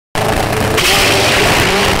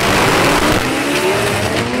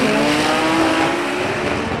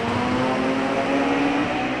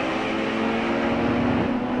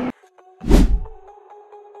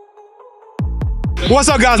What's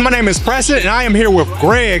up, guys? My name is Preston, and I am here with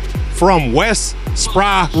Greg from West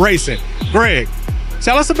Spry Racing. Greg,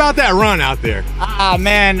 tell us about that run out there.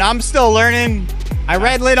 Man, I'm still learning. I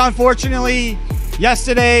red lit, unfortunately.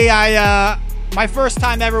 Yesterday, my first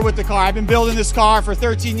time ever with the car. I've been building this car for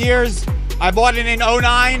 13 years. I bought it in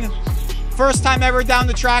 09. First time ever down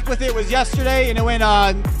the track with it was yesterday, and it went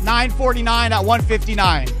 949 at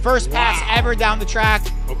 159. First pass ever down the track.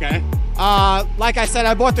 Okay. Like I said,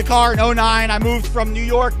 I bought the car in 09. I moved from New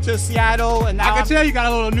York to Seattle, and now I can tell you got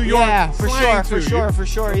a little New York. Yeah, for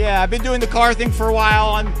sure. Yeah, I've been doing the car thing for a while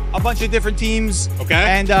on a bunch of different teams. Okay.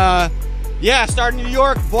 And yeah, started in New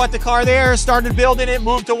York, bought the car there, started building it,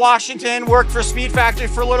 moved to Washington, worked for Speed Factory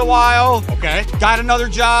for a little while. Okay. Got another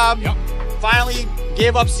job. Yep. Finally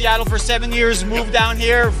gave up Seattle for 7 years, moved down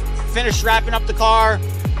here, finished wrapping up the car.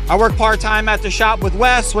 I work part-time at the shop with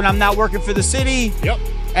Wes when I'm not working for the city. Yep.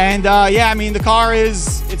 And yeah, I mean, the car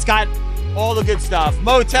it's got all the good stuff.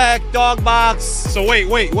 Motec, dog box. So wait.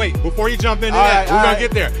 Before you jump into that, we're gonna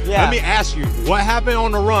get there. Yeah. Let me ask you, what happened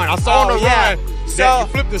on the run? I saw on the run that you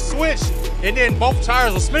flipped the switch and then both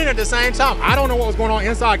tires were spinning at the same time. I don't know what was going on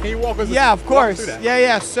inside. Can you walk us through that? Yeah, of course.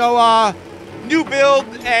 Yeah. So new build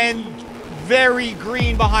and very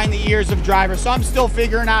green behind the ears of drivers. So I'm still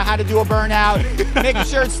figuring out how to do a burnout, making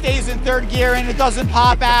sure it stays in third gear and it doesn't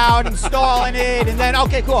pop out, installing it, and then,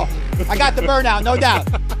 okay, cool. I got the burnout, no doubt.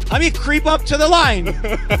 Let me creep up to the line.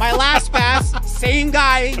 My last pass, same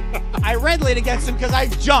guy. I red lit against him because I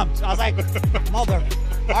jumped. I was like, mother.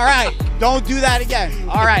 All right, don't do that again.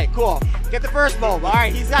 All right, cool. Get the first bulb. All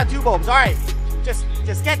right, he's got two bulbs. All right, just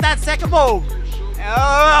get that second bulb.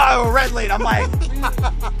 Oh, red lit. I'm like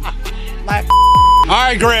all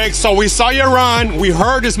right, Greg, so we saw your run. We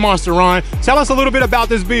heard this monster run. Tell us a little bit about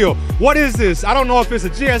this build. What is this? I don't know if it's a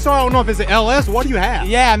GSR. I don't know if it's an LS. What do you have?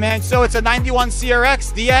 Yeah, man. So it's a 91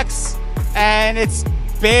 CRX DX, and it's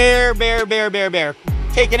bare.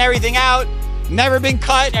 Taking everything out. Never been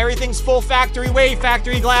cut. Everything's full factory weight,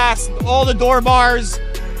 factory glass, all the door bars.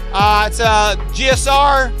 It's a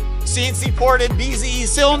GSR, CNC ported BZE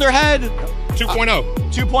cylinder head. 2.0.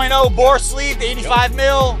 2.0 bore sleeve, 85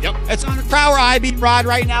 mil. Yep. It's on a Prower I-beam rod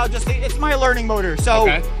right now. It's my learning motor. So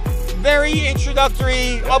very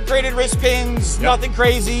introductory, upgraded wrist pins, nothing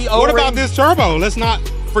crazy. What about this turbo? Let's not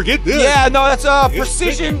forget this. Yeah, no, that's a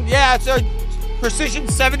precision. Yeah, it's a precision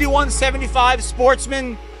 7175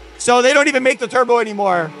 Sportsman. So they don't even make the turbo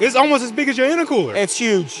anymore. It's almost as big as your intercooler. It's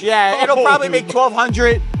huge. Yeah, it'll probably make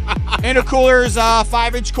 1200. Intercooler's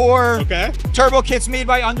 5-inch core. Okay. Turbo kit's made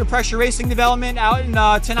by Under Pressure Racing Development out in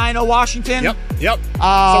Tenino, Washington. Yep. So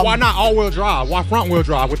why not all-wheel drive? Why front-wheel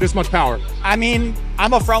drive with this much power? I mean,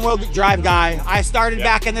 I'm a front-wheel drive guy. I started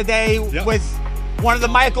back in the day with one of the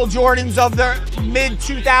Michael Jordans of the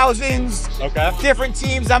mid-2000s. Okay. Different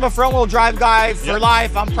teams. I'm a front-wheel drive guy for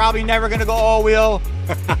life. I'm probably never going to go all-wheel.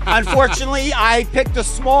 Unfortunately, I picked the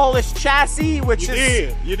smallest chassis, which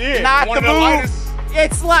is not the move.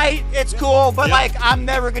 It's light, it's cool, but like I'm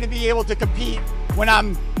never going to be able to compete when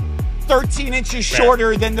I'm 13 inches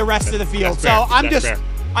shorter than the rest of the field. So I'm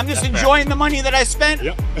just enjoying the money that I spent.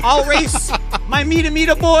 I'll race my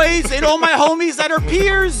Mita boys and all my homies that are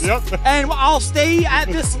peers, and I'll stay at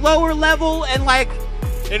this lower level and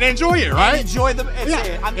enjoy it, right? Enjoy the.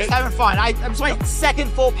 I'm just having fun. I'm just my second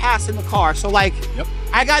full pass in the car, so I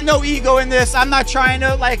got no ego in this. I'm not trying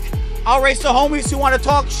to I'll race the homies who want to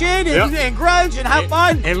talk shit and grudge and have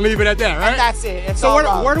fun. And leave it at that, right? And that's it.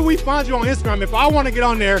 So where do we find you on Instagram? If I want to get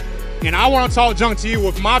on there and I want to talk junk to you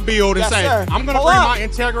with my build and say, I'm going to bring my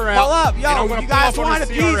Integra out. Pull up. Yo, you guys want a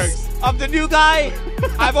piece of the new guy?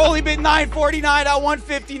 I've only been 949 at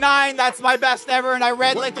 159. That's my best ever. And I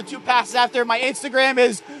red lit the 2 passes after. My Instagram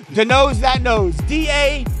is Danows That Knows.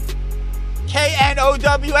 DAKNOWS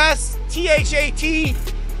THAT.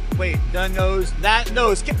 Wait, Danows That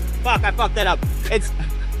Knows. Fuck, I fucked that up. Let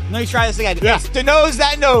me try this again. It's Danows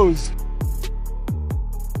That Knows.